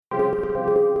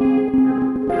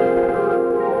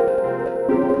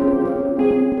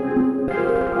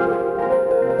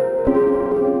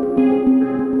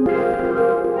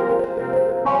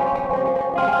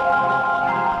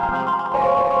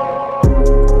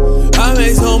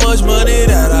much money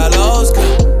that I lost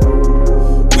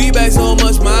count. We back so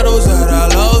much models that I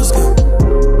lost count.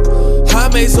 I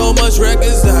made so much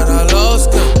records that I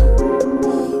lost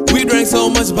count. We drank so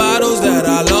much bottles that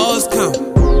I lost count.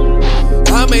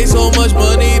 I made so much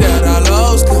money that I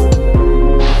lost count.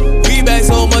 We back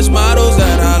so much models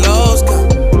that I lost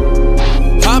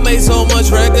count. I made so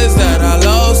much records that I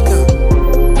lost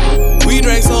count. We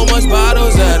drank so much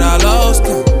bottles that I lost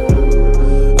count.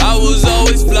 I was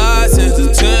always fly since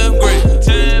the 10th grade.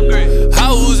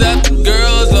 I was after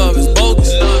girls, love is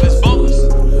bogus.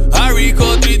 I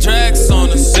record 3 tracks on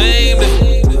the same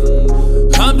day.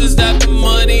 I'm just after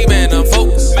money, man, I'm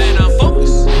focused.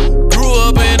 Grew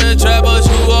up in a trap, but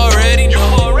you already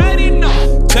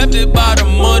know. Tempted by the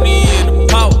money and the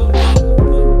power,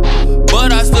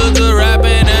 but I stood to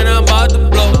rapping and I'm about to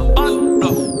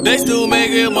blow. They still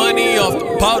making money off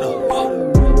the powder.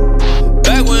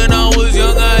 Back when I was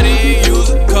young, I didn't use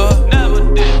a car.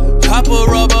 I put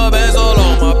rubber bands all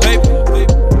on my paper.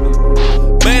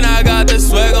 Man, I got the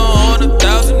swagger on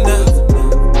 1,000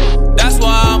 now. That's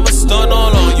why I'm a stun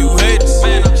all on you haters.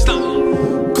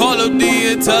 Call up D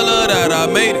and tell her that I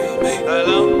made it.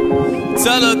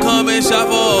 Tell her come and shop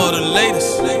for all the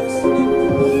latest.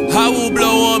 I will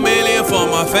blow $1 million for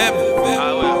my family.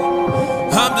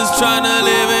 I'm just tryna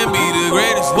live and be the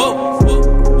greatest. Whoa.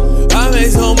 I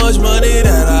made so much money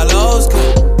that I lost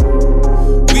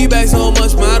count. We back so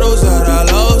much models that I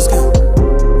lost count.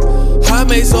 I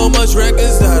made so much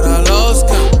records that I lost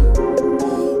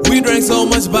count. We drank so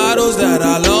much bottles that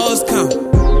I lost count.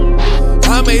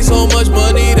 I made so much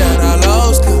money that I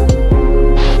lost count.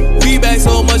 We back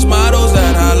so much models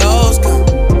that I lost count.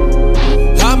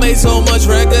 I made so much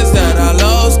records that I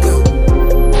lost count.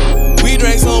 We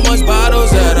drank so much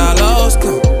bottles that I lost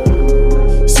count.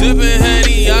 Sippin'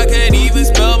 Henny, I can't even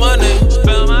spell my name.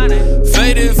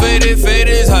 Faded, faded, faded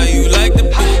is how you like to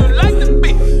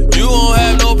be. You won't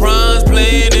have no problems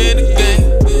playing in the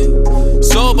game.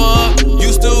 Sober up,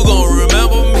 you still gon'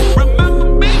 remember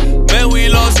me. Man, we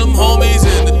lost some homies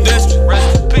in the district.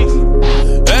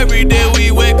 Every day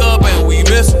we wake up and we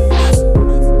miss them.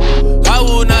 I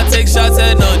will not take shots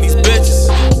at none of these bitches.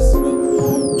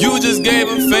 You just gave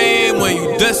them fame when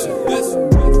you diss them.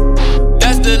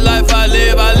 That's the life I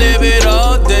live it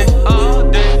all day.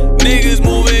 Niggas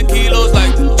moving kilos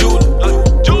like the jeweler.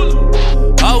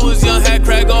 I was young, had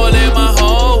crack all in my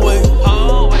hallway.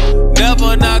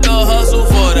 Never knock a hustle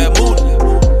for that mood.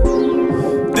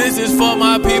 This is for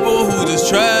my people who just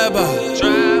trap out.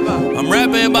 I'm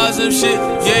rapping about some shit,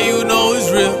 yeah, you know it's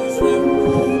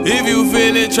real. If you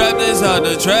feelin' trapped inside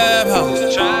the trap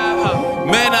house,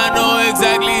 man, I know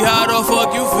exactly how the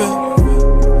fuck you feel.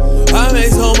 I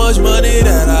made so much money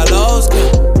that I lost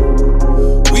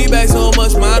count. We back so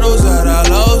much models that I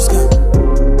lost count.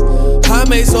 I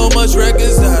made so much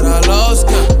records that I lost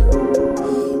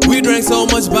count. We drank so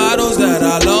much bottles that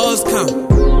I lost count.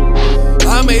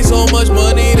 I made so much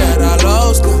money that I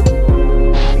lost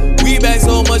count. We back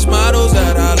so much models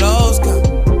that I lost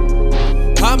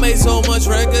count. I made so much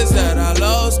records that I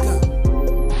lost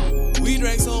count. We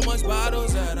drank so much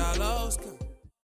bottles that I lost.